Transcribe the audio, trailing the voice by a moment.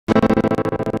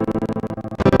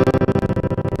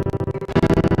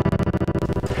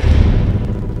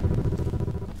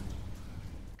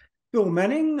Bill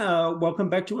Manning, welcome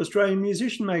back to Australian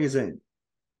Musician Magazine.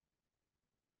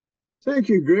 Thank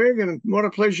you, Greg, and what a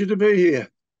pleasure to be here.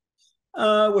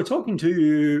 We're talking to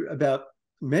you about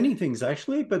many things,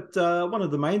 actually, but one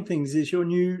of the main things is your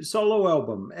new solo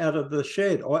album, Out of the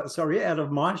Shed, or sorry, Out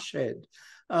of My Shed.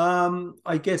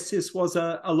 I guess this was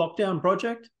a lockdown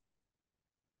project?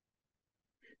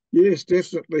 Yes,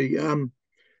 definitely.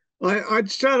 I'd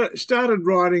started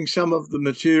writing some of the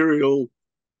material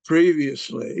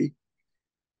previously,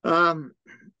 but I'm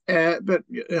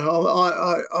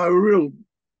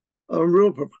a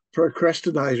real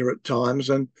procrastinator at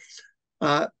times, and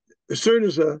uh, as soon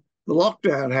as the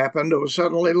lockdown happened, it was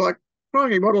suddenly like,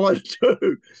 crikey, what do I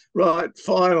do? Right,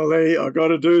 finally, I got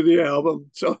to do the album.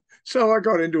 So I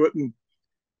got into it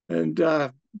and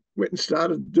went and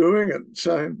started doing it.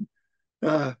 So.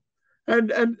 Uh,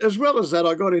 and as well as that,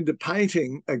 I got into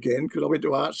painting again because I went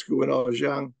to art school when I was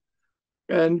young.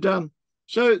 And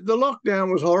so the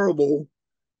lockdown was horrible,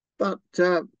 but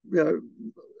I'm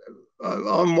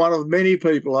one of many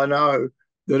people I know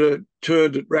that have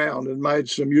turned it round and made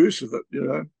some use of it.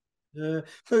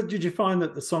 So did you find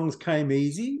that the songs came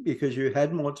easy because you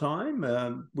had more time?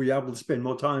 Were you able to spend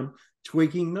more time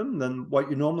tweaking them than what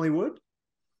you normally would?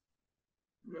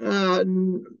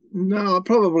 No, I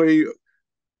probably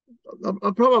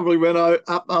went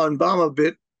up my own bum a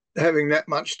bit having that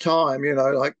much time,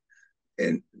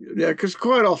 and because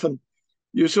quite often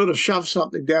you sort of shove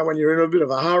something down when you're in a bit of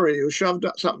a hurry. You shove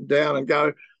something down and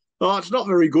go, "Oh, it's not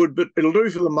very good, but it'll do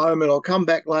for the moment. I'll come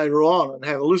back later on and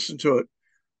have a listen to it."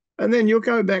 And then you'll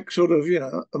go back sort of,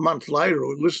 a month later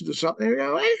or listen to something and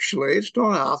go, "Actually, it's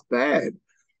not half bad."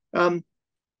 Um,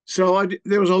 so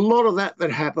there was a lot of that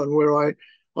happened where I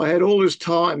had all this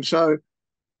time, so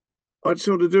I'd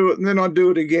sort of do it and then I'd do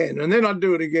it again and then I'd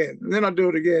do it again and then I'd do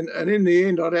it again. And in the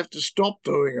end, I'd have to stop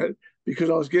doing it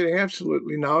because I was getting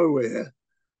absolutely nowhere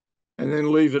and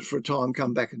then leave it for a time,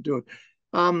 come back and do it.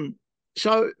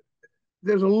 So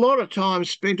there's a lot of time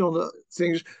spent on the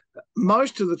things.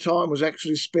 Most of the time was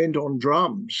actually spent on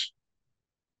drums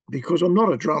because I'm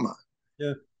not a drummer.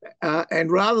 Yeah.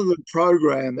 And rather than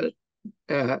program it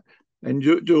and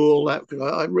do all that,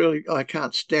 because I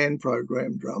can't stand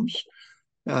programmed drums.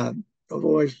 Uh,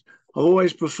 I've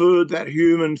always preferred that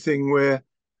human thing where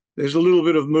there's a little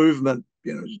bit of movement.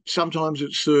 Sometimes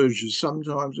it surges,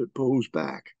 sometimes it pulls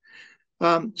back.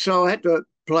 So I had to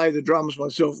play the drums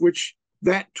myself, which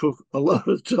that took a lot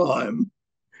of time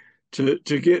to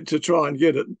try and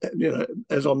get it.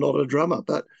 As I'm not a drummer,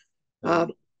 but Yeah.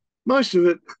 most of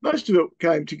it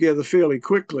came together fairly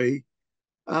quickly.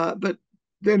 But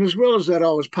then, as well as that,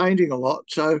 I was painting a lot,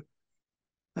 so.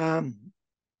 Um,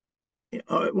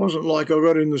 it wasn't like I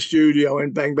got in the studio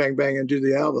and bang, bang, bang and did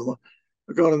the album.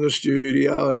 I got in the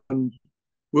studio and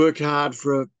worked hard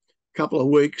for a couple of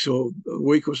weeks or a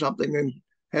week or something, then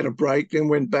had a break, then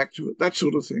went back to it, that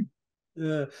sort of thing.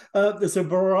 Yeah, there's a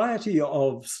variety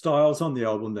of styles on the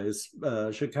album. There's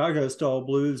Chicago style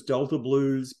blues, Delta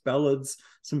blues, ballads,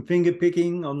 some finger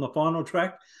picking on the final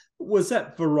track. Was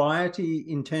that variety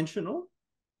intentional?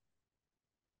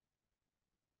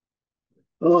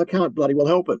 Oh, I can't bloody well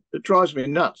help it. It drives me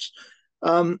nuts.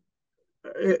 Um,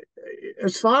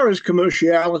 as far as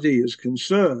commerciality is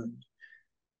concerned,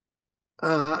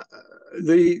 uh,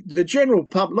 the general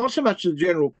public, not so much the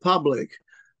general public,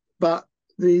 but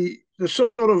the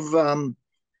sort of the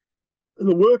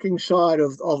working side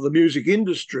of the music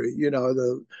industry,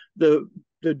 the the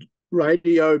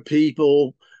radio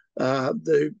people,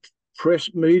 the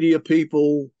press media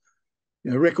people,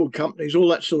 record companies, all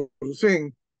that sort of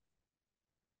thing.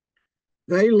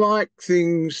 They like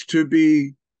things to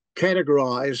be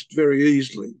categorized very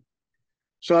easily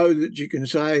so that you can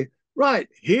say, right,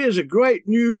 here's a great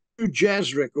new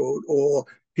jazz record, or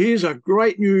here's a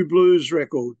great new blues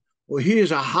record, or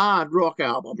here's a hard rock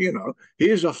album,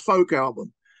 here's a folk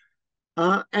album.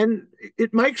 And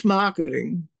it makes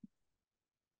marketing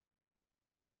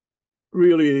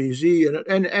really easy, and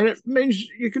it means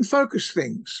you can focus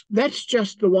things. That's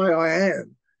just the way I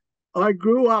am. I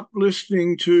grew up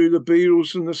listening to the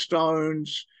Beatles and the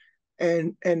Stones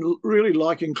and really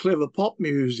liking clever pop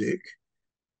music,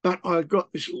 but I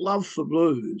got this love for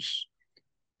blues.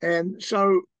 And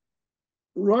so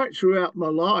right throughout my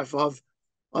life, I've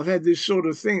had this sort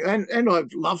of thing, and I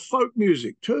love folk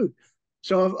music too.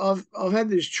 So I've had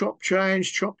this chop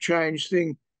change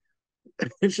thing.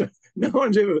 So no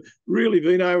one's ever really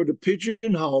been able to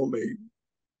pigeonhole me,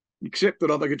 except that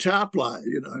I'm a guitar player.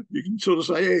 You can sort of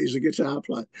say, yeah, he's a guitar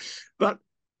player, but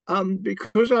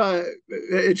because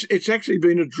it's actually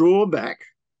been a drawback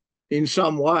in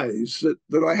some ways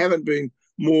that I haven't been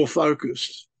more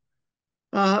focused.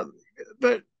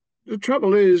 But the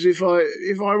trouble is, if I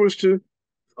was to,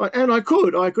 and I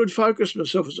could focus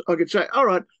myself. I could say, all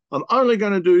right, I'm only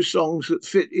going to do songs that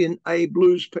fit in a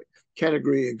blues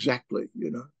category exactly,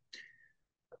 you know.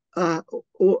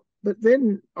 But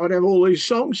then I'd have all these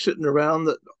songs sitting around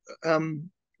that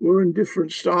were in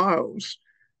different styles,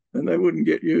 and they wouldn't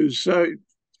get used. So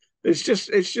it's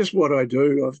just what I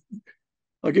do.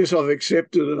 I guess I've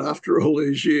accepted it after all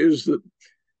these years that,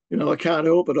 you know, I can't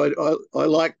help it. I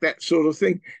like that sort of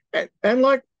thing, and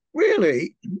like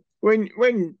really, when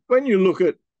you look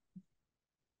at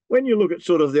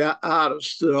sort of the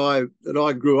artists that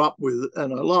I grew up with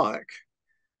and I like,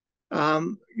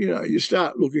 you know, you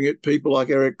start looking at people like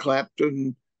Eric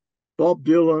Clapton, Bob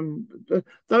Dylan,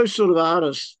 those sort of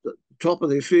artists at the top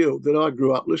of their field that I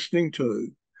grew up listening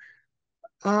to.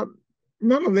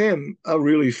 None of them are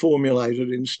really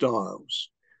formulated in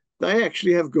styles. They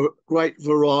actually have great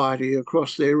variety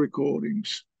across their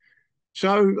recordings.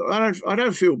 So I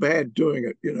don't feel bad doing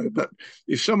it, you know. But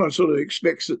if someone sort of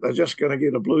expects that they're just going to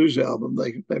get a blues album,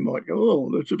 they might go,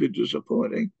 oh, that's a bit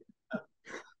disappointing.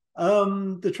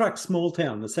 The track Small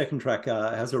Town, the second track,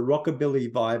 has a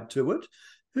rockabilly vibe to it.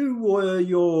 Who were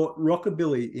your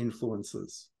rockabilly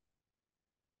influences?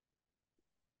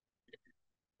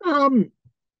 Well,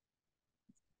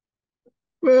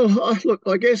 look,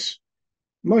 I guess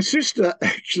my sister,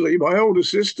 actually, my older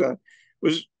sister,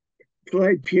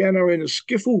 played piano in a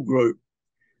skiffle group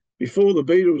before the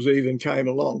Beatles even came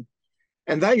along,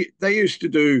 and they used to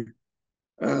do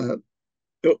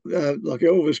like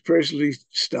Elvis Presley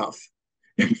stuff.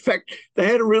 In fact, they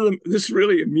had a rhythm. This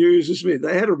really amuses me.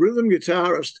 They had a rhythm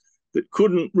guitarist that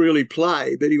couldn't really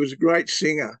play, but he was a great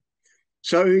singer.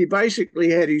 So he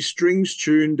basically had his strings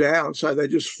tuned down, so they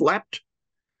just flapped,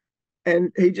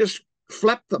 and he just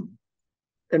flapped them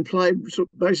and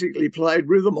basically played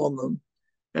rhythm on them,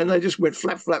 and they just went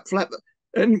flap, flap, flap.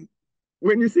 And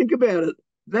when you think about it,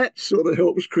 that sort of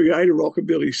helps create a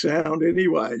rockabilly sound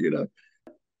anyway, you know.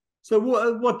 So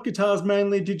what guitars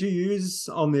mainly did you use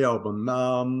on the album?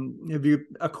 Have you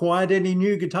acquired any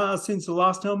new guitars since the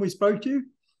last time we spoke to you?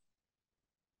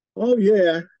 Oh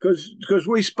yeah, because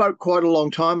we spoke quite a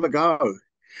long time ago,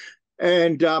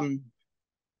 and I'm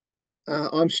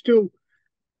still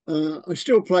I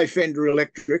still play Fender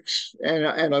Electrics,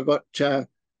 and I've got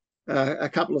a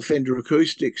couple of Fender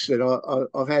acoustics that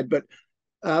I've had, but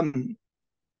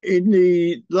in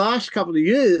the last couple of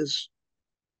years,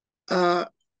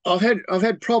 I've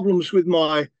had problems with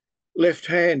my left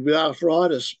hand with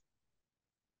arthritis,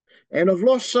 and I've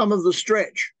lost some of the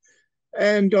stretch.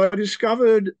 And I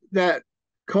discovered that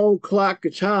Cole Clark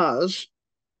guitars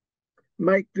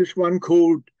make this one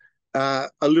called a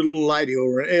Little Lady,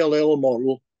 or an LL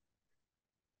model.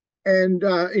 And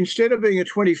instead of being a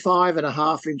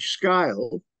 25.5-inch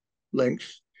scale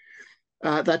length,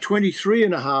 they're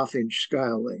 23.5-inch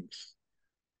scale length.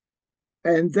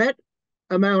 And that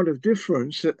amount of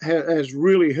difference has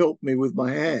really helped me with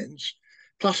my hands.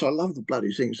 Plus, I love the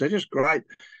bloody things. They're just great.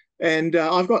 And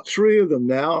I've got three of them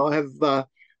now. I have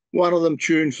one of them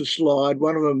tuned for slide,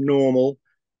 one of them normal,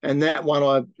 and that one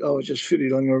I was just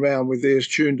fiddling around with theirs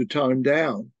tuned to tone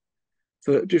down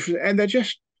for different. And they're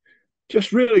just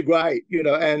really great, you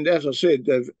know. And as I said,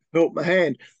 they've helped my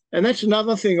hand. And that's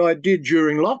another thing I did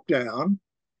during lockdown.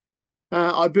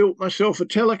 I built myself a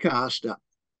Telecaster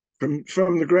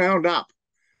from the ground up.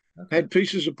 Okay. Had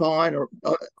pieces of pine, or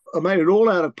I made it all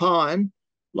out of pine,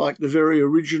 like the very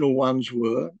original ones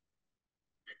were.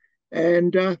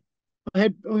 And I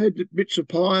had bits of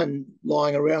pine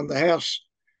lying around the house,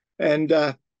 and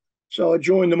so I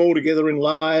joined them all together in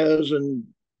layers, and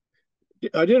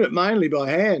I did it mainly by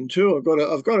hand too. I've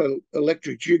got an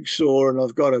electric jigsaw, and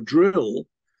I've got a drill,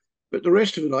 but the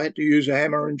rest of it I had to use a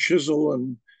hammer and chisel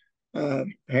and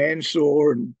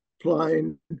handsaw and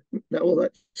plane, all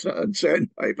that, and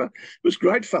sandpaper. It was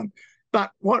great fun.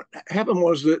 But what happened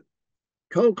was that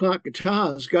Cole Clark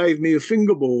Guitars gave me a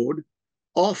fingerboard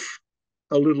off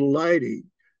a Little Lady.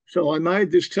 So I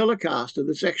made this Telecaster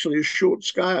that's actually a short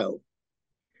scale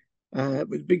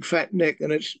with big fat neck,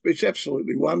 and it's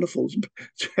absolutely wonderful.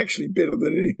 It's actually better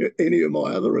than any of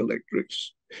my other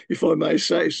electrics, if I may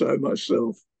say so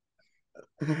myself.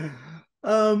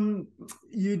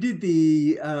 You did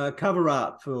the cover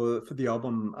art for the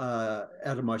album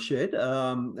Out of My Shed,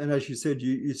 and as you said,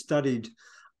 you studied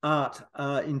art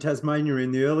in Tasmania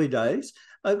in the early days.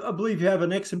 I believe you have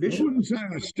an exhibition. I wouldn't say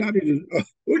I studied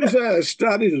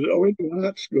it. I went to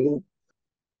art school.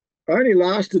 I only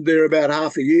lasted there about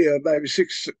half a year, maybe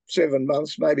 6, 7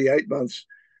 months, maybe 8 months.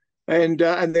 And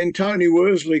then Tony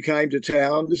Worsley came to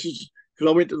town. This is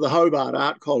because I went to the Hobart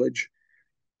Art College.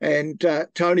 And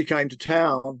Tony came to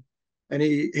town and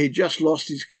he just lost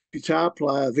his guitar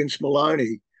player, Vince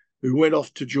Maloney, who went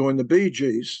off to join the Bee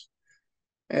Gees.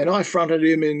 And I fronted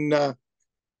him in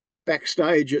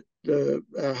backstage at the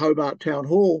Hobart Town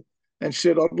Hall and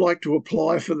said, I'd like to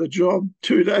apply for the job.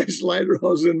 2 days later, I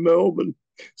was in Melbourne.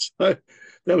 So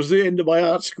that was the end of my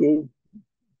art school.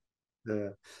 Yeah.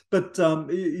 But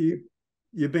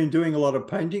you've been doing a lot of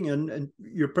painting, and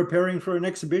you're preparing for an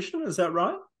exhibition, is that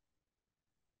right?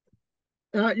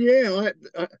 Yeah,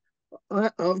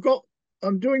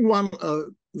 I'm doing one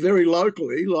very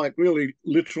locally, like really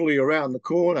literally around the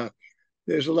corner.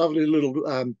 There's a lovely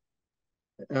little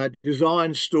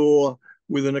design store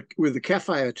with a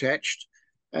cafe attached,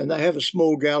 and they have a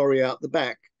small gallery out the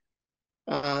back.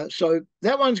 So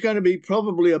that one's going to be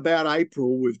probably about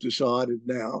April, we've decided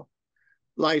now,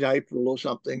 late April or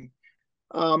something.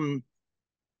 And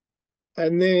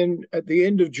then at the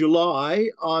end of July,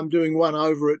 I'm doing one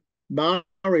over at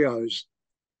Mario's,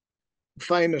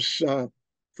 famous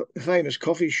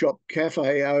coffee shop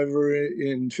cafe over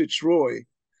in Fitzroy.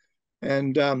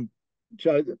 And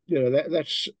so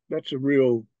that's a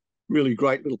really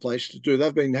great little place to do.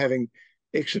 They've been having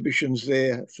exhibitions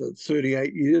there for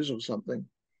 38 years or something.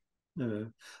 Yeah.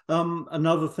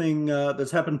 Another thing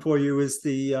that's happened for you is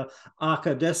the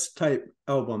Arca Desk tape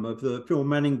album of the Phil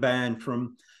Manning Band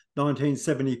from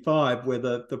 1975, where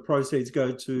the proceeds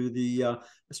go to the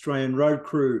Australian Road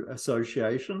Crew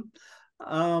Association.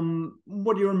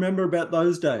 What do you remember about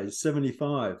those days,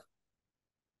 75?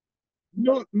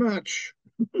 Not much.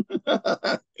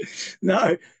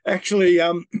 No, actually,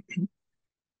 yeah,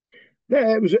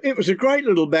 it was a great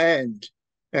little band.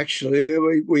 Actually,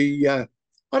 we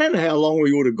I don't know how long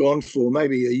we would have gone for,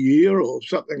 maybe a year or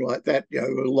something like that. You know,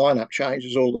 lineup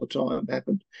changes all the time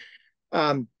happened.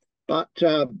 But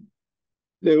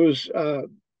there was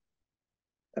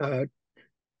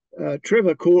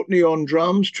Trevor Courtney on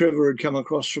drums. Trevor had come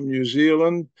across from New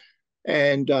Zealand,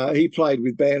 and he played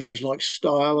with bands like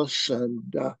Stylus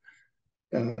and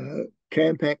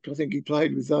Campact. I think he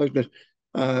played with those, but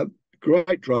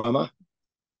great drummer.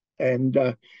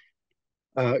 And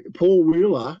Paul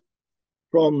Wheeler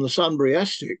from the Sunbury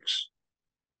Aztecs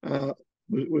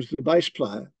was the bass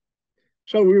player.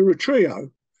 So we were a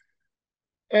trio.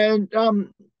 And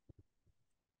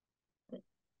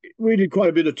we did quite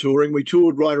a bit of touring. We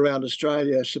toured right around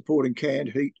Australia supporting Canned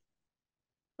Heat.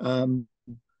 And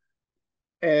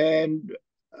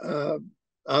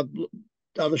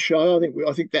other show,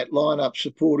 I think that lineup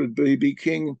supported BB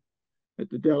King at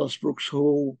the Dallas Brooks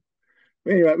Hall.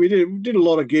 Anyway, we did a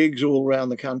lot of gigs all around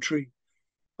the country.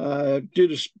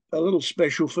 Did a little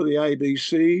special for the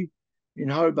ABC in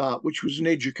Hobart, which was an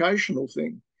educational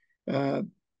thing, to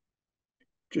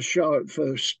show it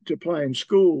to play in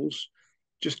schools,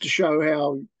 just to show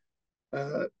how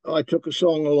I took a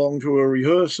song along to a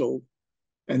rehearsal,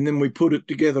 and then we put it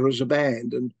together as a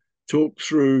band and talked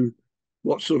through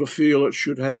what sort of feel it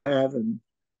should have and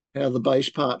how the bass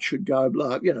part should go,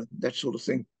 blah, that sort of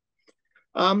thing.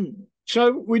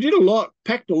 So we did a lot,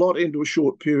 packed a lot into a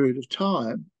short period of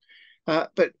time.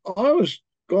 But I was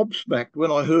gobsmacked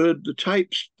when I heard the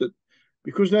tapes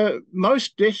because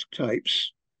most desk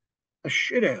tapes are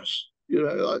shithouse.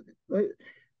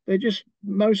 They're just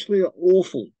mostly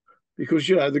awful because,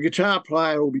 the guitar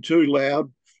player will be too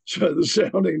loud, so the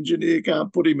sound engineer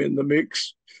can't put him in the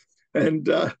mix. And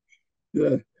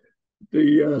the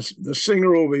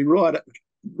singer will be right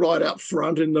up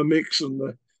front in the mix,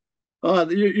 and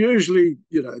usually,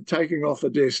 taking off a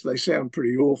desk, they sound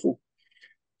pretty awful.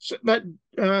 So, but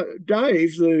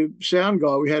Dave, the sound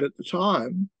guy we had at the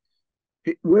time,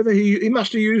 whether he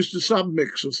must have used a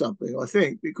submix or something, I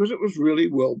think, because it was really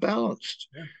well balanced.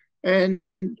 Yeah. And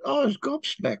I was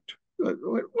gobsmacked. I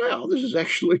went, wow, this is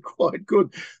actually quite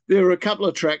good. There were a couple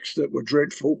of tracks that were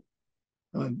dreadful.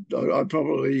 I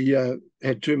probably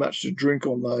had too much to drink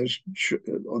on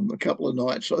on a couple of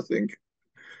nights, I think,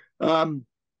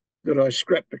 that I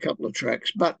scrapped a couple of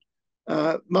tracks. But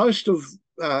most of,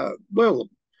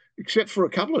 except for a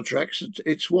couple of tracks,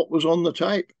 it's what was on the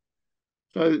tape.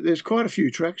 So there's quite a few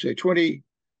tracks there, 23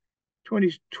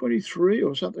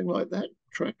 or something like that,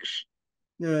 tracks.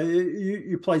 Yeah,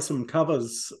 you play some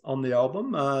covers on the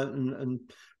album and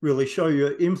really show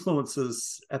your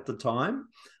influences at the time.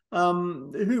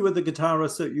 Who were the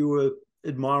guitarists that you were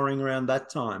admiring around that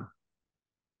time?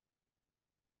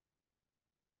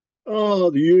 Oh,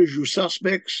 the usual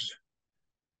suspects.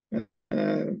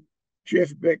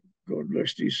 Jeff Beck, God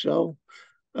bless his soul.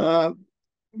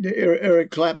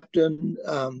 Eric Clapton,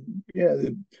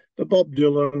 the Bob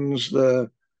Dylans, the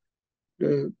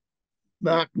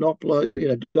Mark Knopfler,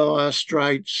 Dire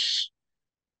Straits,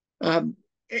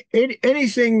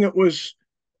 anything that was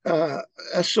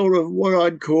a sort of what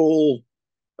I'd call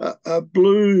a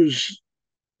blues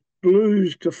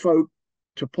to folk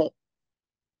to pop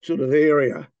sort of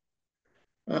area,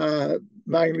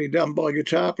 mainly done by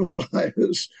guitar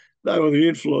players. They were the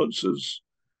influences.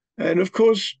 And of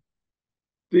course,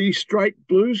 the straight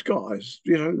blues guys,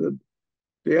 the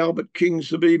Albert Kings,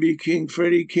 the B.B. King,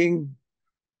 Freddie King,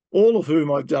 all of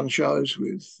whom I've done shows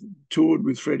with, toured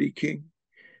with Freddie King.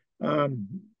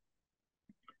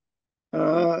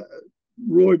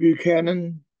 Roy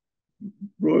Buchanan.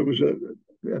 Roy was a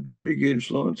big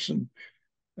influence. And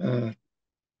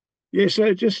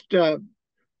so just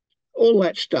all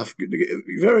that stuff,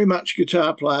 very much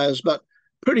guitar players, but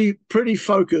pretty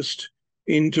focused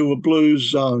into a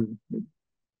blues zone.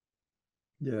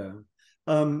 Yeah.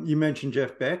 You mentioned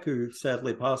Jeff Beck, who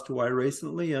sadly passed away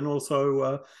recently, and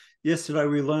also yesterday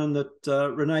we learned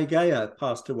that Renee Gayer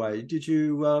passed away. Did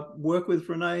you work with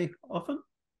Renee often?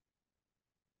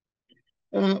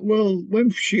 Well,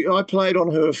 when I played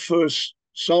on her first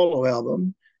solo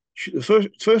album, the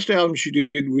first album she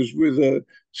did was with a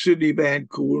Sydney band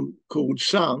called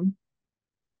Sun,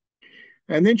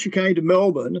 and then she came to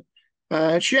Melbourne.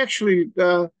 She actually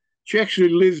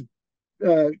lived,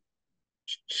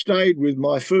 stayed with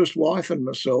my first wife and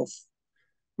myself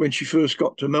when she first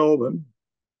got to Melbourne.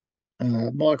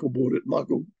 Michael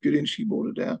Gudinski bought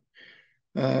it down.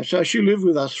 So she lived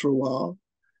with us for a while.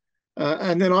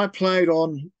 And then I played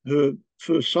on her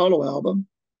first solo album.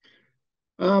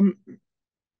 And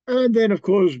then, of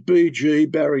course,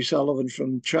 BG, Barry Sullivan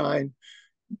from Chain,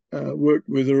 worked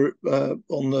with her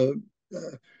on the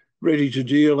Ready to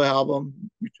Deal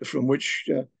album, from which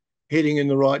Heading in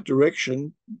the Right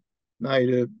Direction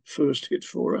made a first hit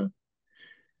for her.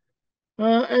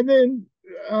 And then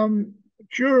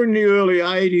during the early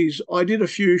 80s, I did a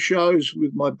few shows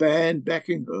with my band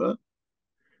backing her,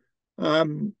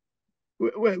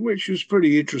 which was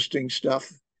pretty interesting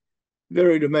stuff.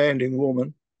 Very demanding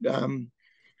woman. I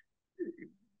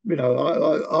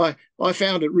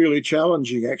found it really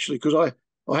challenging, actually, because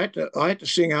I had to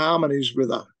sing harmonies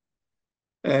with her,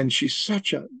 and she's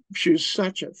such a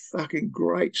fucking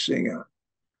great singer,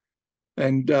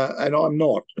 and I'm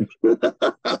not,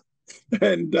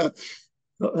 and I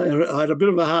had a bit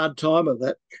of a hard time of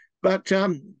that, but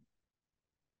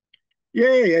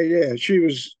yeah, she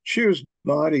was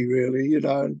mighty, really,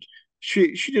 and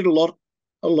she did a lot,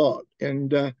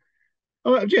 and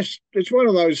it's one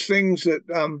of those things that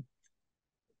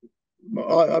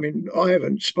I mean, I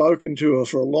haven't spoken to her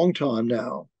for a long time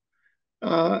now,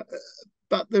 but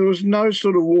there was no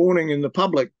sort of warning in the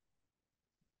public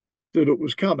that it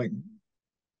was coming.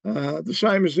 The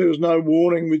same as there was no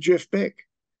warning with Jeff Beck,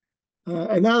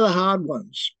 and they're the hard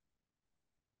ones.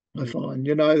 I find,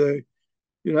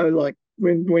 like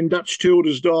when Dutch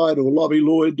Childers died or Lobby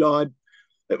Lloyd died,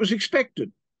 it was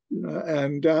expected,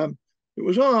 and it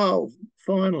was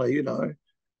finally,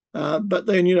 but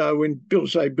then, when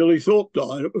Billy Thorpe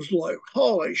died, it was like,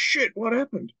 holy shit, what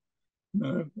happened?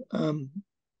 So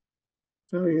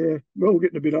yeah, we're all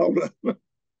getting a bit older.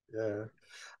 Yeah.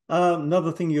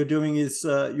 Another thing you're doing is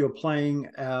you're playing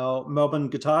our Melbourne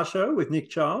guitar show with Nick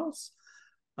Charles.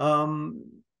 How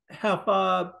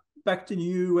far back did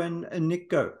you and Nick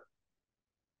go?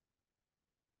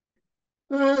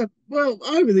 Well,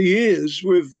 over the years,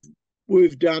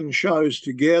 we've done shows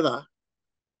together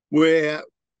where,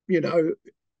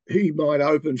 he might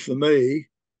open for me,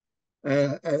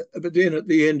 but then at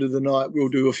the end of the night, we'll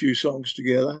do a few songs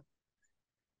together.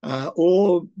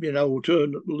 Or,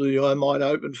 alternatively, I might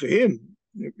open for him.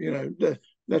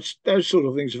 Those sort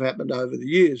of things have happened over the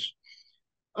years.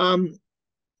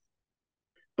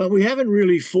 But we haven't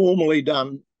really formally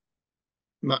done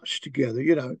much together,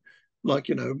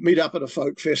 meet up at a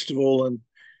folk festival and,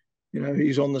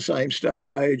 he's on the same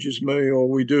stage as me, or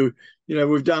we do,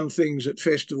 we've done things at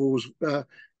festivals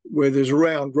where there's a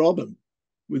round robin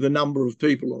with a number of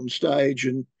people on stage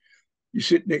and you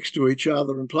sit next to each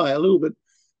other and play a little bit.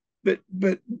 But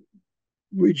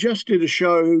we just did a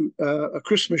show, a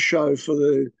Christmas show for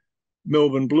the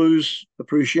Melbourne Blues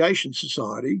Appreciation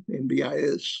Society,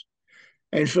 MBAS.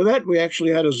 And for that, we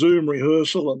actually had a Zoom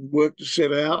rehearsal and worked to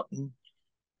set out and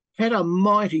had a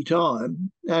mighty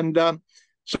time. And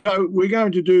so we're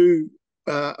going to do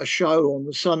a show on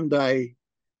the Sunday,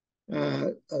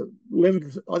 11.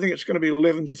 I think it's going to be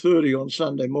 11:30 on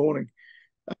Sunday morning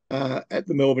at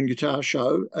the Melbourne Guitar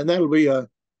Show, and that'll be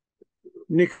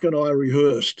Nick and I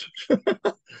rehearsed,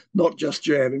 not just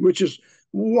jamming, which is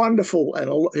wonderful,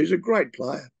 and he's a great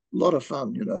player, a lot of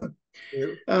fun, Yeah.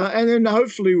 And then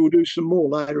hopefully we'll do some more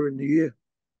later in the year.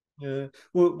 Yeah.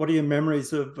 Well, what are your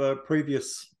memories of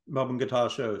previous Melbourne guitar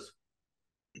shows?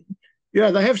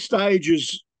 they have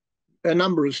stages, a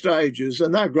number of stages,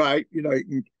 and they're great. You know, you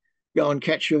can go and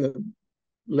catch an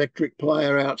electric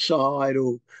player outside,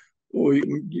 or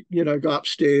you can, go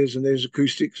upstairs and there's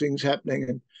acoustic things happening,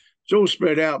 and it's all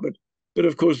spread out. But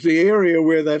of course, the area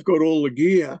where they've got all the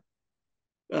gear,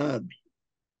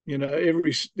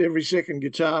 every second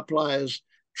guitar player's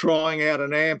trying out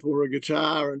an amp or a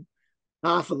guitar, and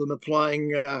half of them are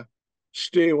playing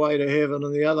Stairway to Heaven,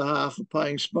 and the other half are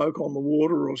playing Smoke on the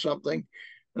Water or something,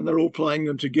 and they're all playing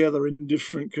them together in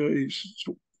different keys.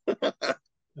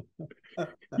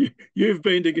 You've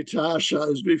been to guitar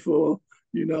shows before,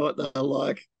 you know what they're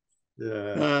like.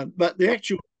 Yeah. But the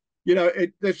actual,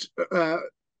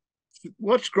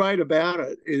 what's great about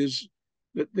it is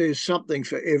that there's something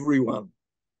for everyone,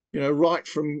 right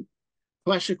from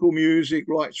classical music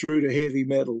right through to heavy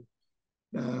metal,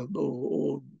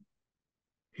 or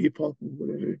hip hop or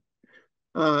whatever.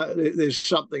 There's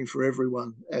something for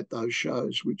everyone at those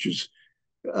shows, which is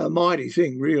a mighty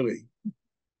thing, really.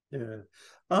 Yeah.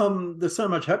 There's so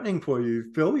much happening for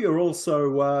you, Phil. You're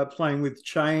also playing with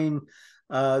Chain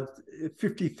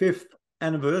 55th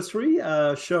anniversary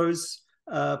shows,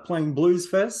 playing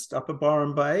Bluesfest up at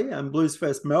Byron Bay and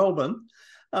Bluesfest Melbourne.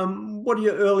 What are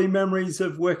your early memories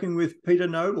of working with Peter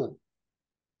Noble?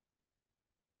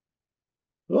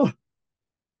 Oh,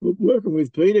 working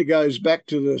with Peter goes back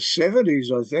to the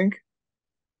 70s, I think,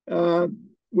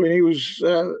 when he was,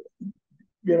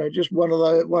 just one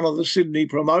of the Sydney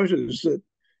promoters. That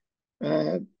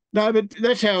no, but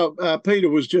that's how Peter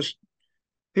was.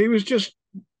 He was just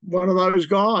one of those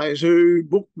guys who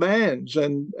booked bands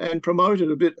and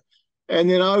promoted a bit, and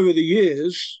then over the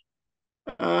years,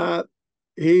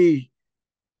 he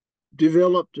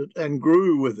developed it and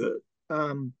grew with it.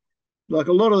 Like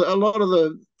a lot of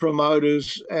the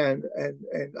promoters and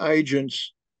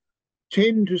agents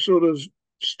tend to sort of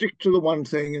stick to the one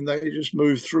thing, and they just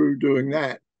move through doing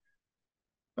that.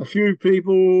 A few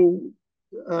people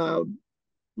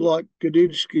like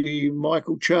Gadinsky,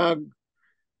 Michael Chugg,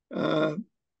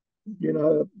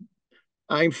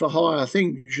 aim for higher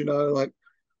things, like,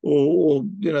 or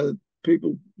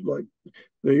people like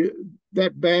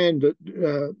that band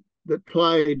that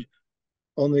played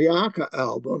on the Arca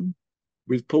album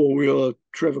with Paul Wheeler,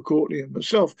 Trevor Courtney, and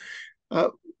myself.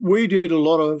 We did a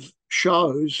lot of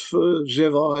shows for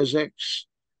Zev Isaacs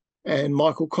and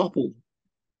Michael Koppel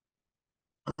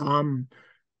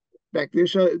back there.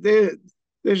 So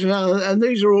there's another, and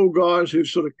these are all guys who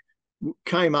sort of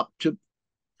came up to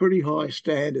pretty high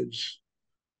standards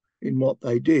in what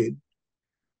they did.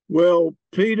 Well,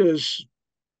 Peter's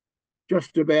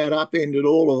just about upended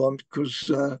all of them, because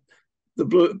the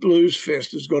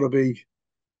Bluesfest has got to be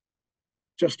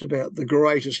just about the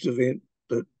greatest event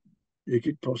that you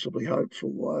could possibly hope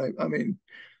for. I mean,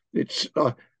 it's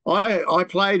I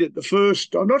played at the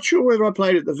first. I'm not sure whether I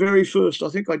played at the very first. I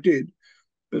think I did,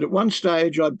 but at one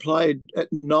stage I'd played at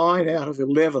 9 out of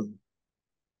 11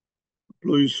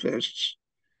 Bluesfests,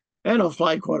 and I've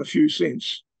played quite a few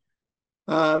since.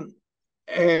 And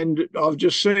I've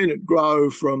just seen it grow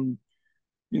from,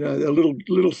 the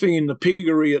little thing in the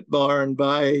piggery at Byron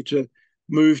Bay to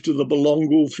move to the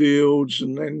Belongal Fields,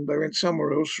 and then they went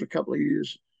somewhere else for a couple of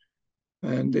years,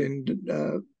 and then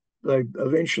they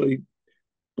eventually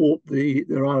bought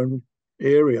their own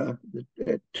area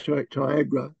at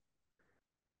Niagara.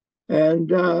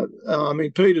 And I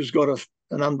mean, Peter's got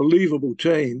an unbelievable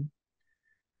team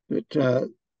that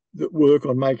work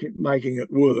on making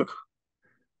it work.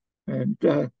 And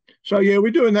so, yeah,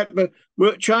 we're doing that.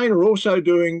 But Chain are also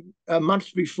doing, a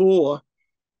month before,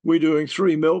 we're doing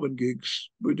 3 Melbourne gigs.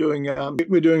 We're doing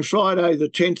Friday the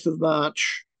 10th of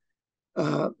March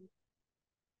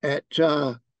at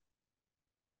the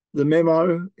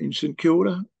Memo in St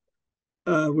Kilda.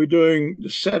 We're doing the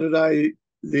Saturday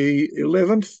the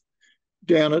 11th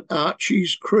down at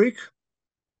Archie's Creek,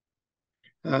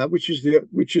 which is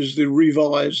the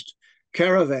revised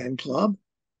Caravan Club.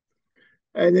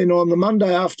 And then on the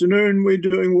Monday afternoon, we're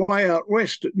doing Way Out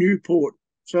West at Newport.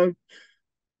 So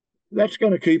that's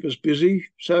going to keep us busy.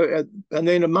 So, and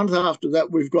then a month after that,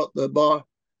 we've got the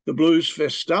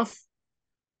Bluesfest stuff.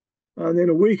 And then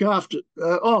a week after,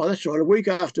 a week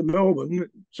after Melbourne.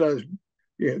 So,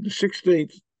 yeah, the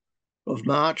 16th of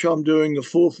March, I'm doing the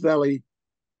Forth Valley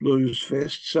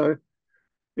Bluesfest. So,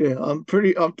 yeah, I'm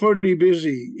pretty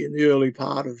busy in the early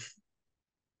part of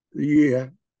the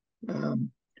year.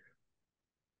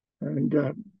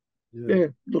 Yeah,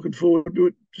 looking forward to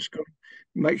it. Just got to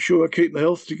make sure I keep my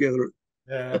health together.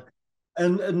 Yeah.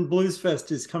 And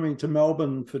Bluesfest is coming to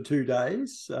Melbourne for 2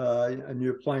 days, and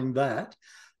you're playing that.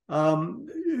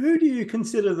 Who do you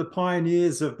consider the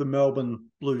pioneers of the Melbourne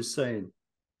blues scene?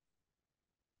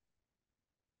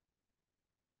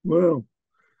 Well,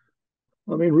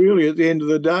 I mean, really, at the end of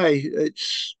the day,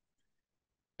 it's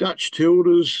Dutch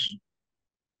Tildas,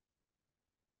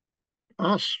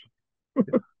 us.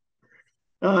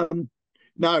 Um,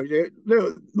 no,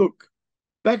 look,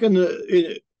 back in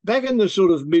the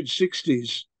sort of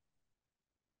mid-60s,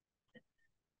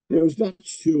 there was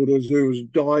Dutch Tildas who was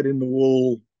dyed in the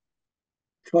wool,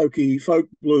 folky, folk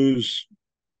blues,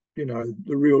 the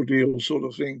real deal sort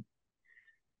of thing.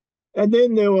 And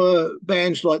then there were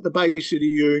bands like the Bay City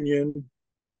Union,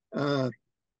 uh,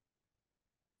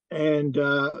 and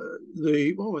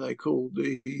the what were they called?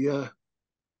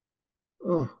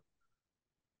 Oh,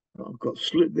 I've got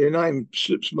their name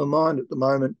slips my mind at the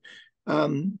moment.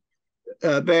 Um,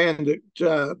 a band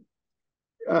that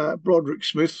Broderick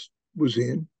Smith was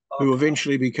in, who Okay.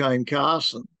 eventually became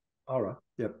Carson, All right.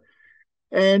 Yep.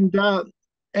 and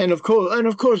of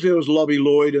course there was Lobby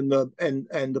Lloyd and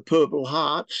the Purple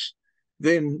Hearts,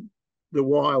 then the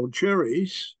Wild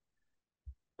Cherries,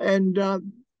 and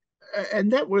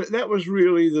that was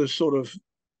really the sort of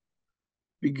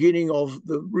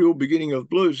real beginning of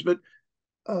blues. But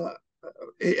uh,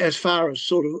 as far as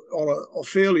sort of on a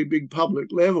fairly big public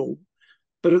level,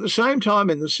 but at the same time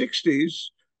in the '60s,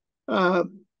 uh,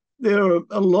 there are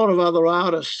a lot of other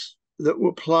artists that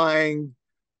were playing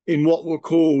in what were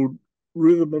called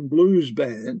rhythm and blues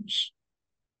bands,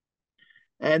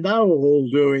 and they were all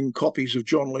doing copies of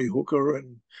John Lee Hooker,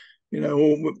 and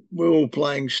we're all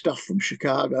playing stuff from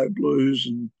Chicago blues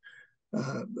and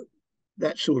uh,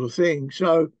 that sort of thing.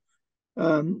 So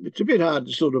it's a bit hard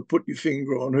to sort of put your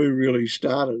finger on who really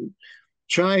started it.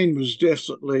 Chain was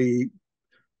definitely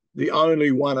the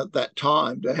only one at that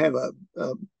time to have a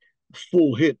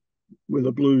full hit with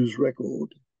a blues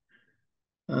record.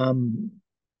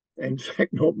 In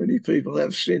fact, not many people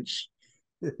have since.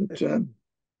 But,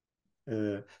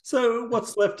 So,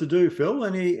 what's left to do, Phil?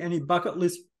 Any bucket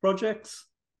list projects?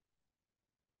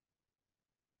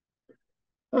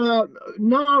 uh,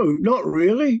 no, not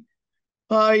really.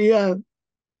 I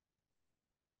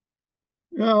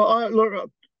no, I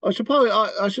look. I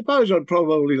suppose I'd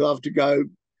probably love to go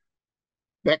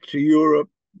back to Europe.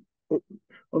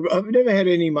 I've never had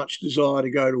any much desire to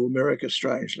go to America,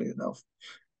 strangely enough.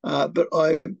 But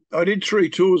I did 3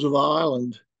 tours of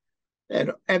Ireland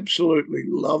and absolutely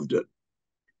loved it.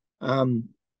 Um,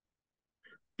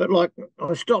 but like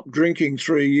I stopped drinking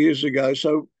 3 years ago,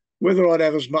 so whether I'd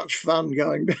have as much fun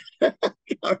going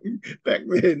going back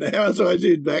there now as I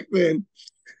did back then,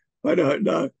 I don't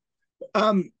know.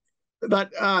 Um,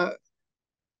 but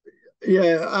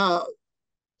yeah,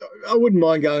 I wouldn't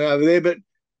mind going over there, but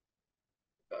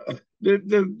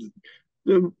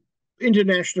the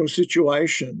international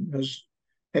situation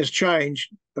has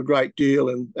changed a great deal,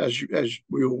 and as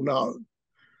we all know,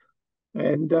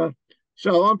 and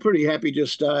so I'm pretty happy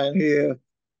just staying here.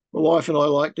 My wife and I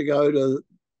like to go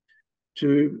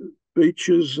to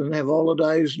beaches and have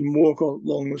holidays and walk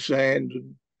along the sand,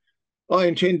 and I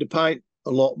intend to paint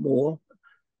a lot more.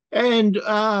 And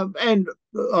I've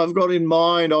got in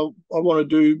mind I want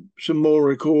to do some more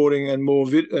recording and more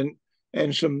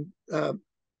and some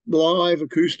live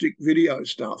acoustic video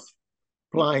stuff,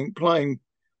 playing playing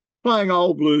playing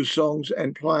old blues songs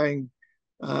and playing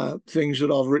things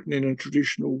that I've written in a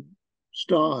traditional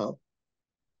style.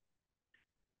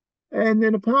 And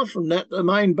then apart from that, the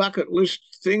main bucket list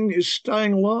thing is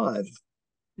staying alive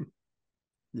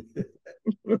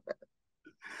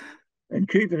and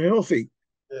keeping healthy.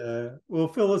 Yeah. Well,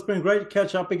 Phil, it's been great to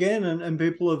catch up again, and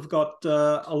people have got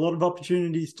a lot of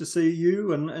opportunities to see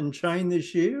you and Shane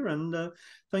this year. And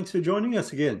thanks for joining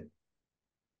us again.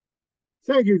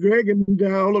 Thank you, Greg, and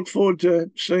I look forward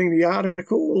to seeing the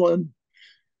article,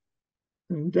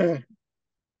 and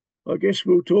I guess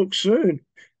we'll talk soon.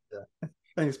 Yeah.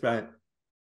 Thanks, mate.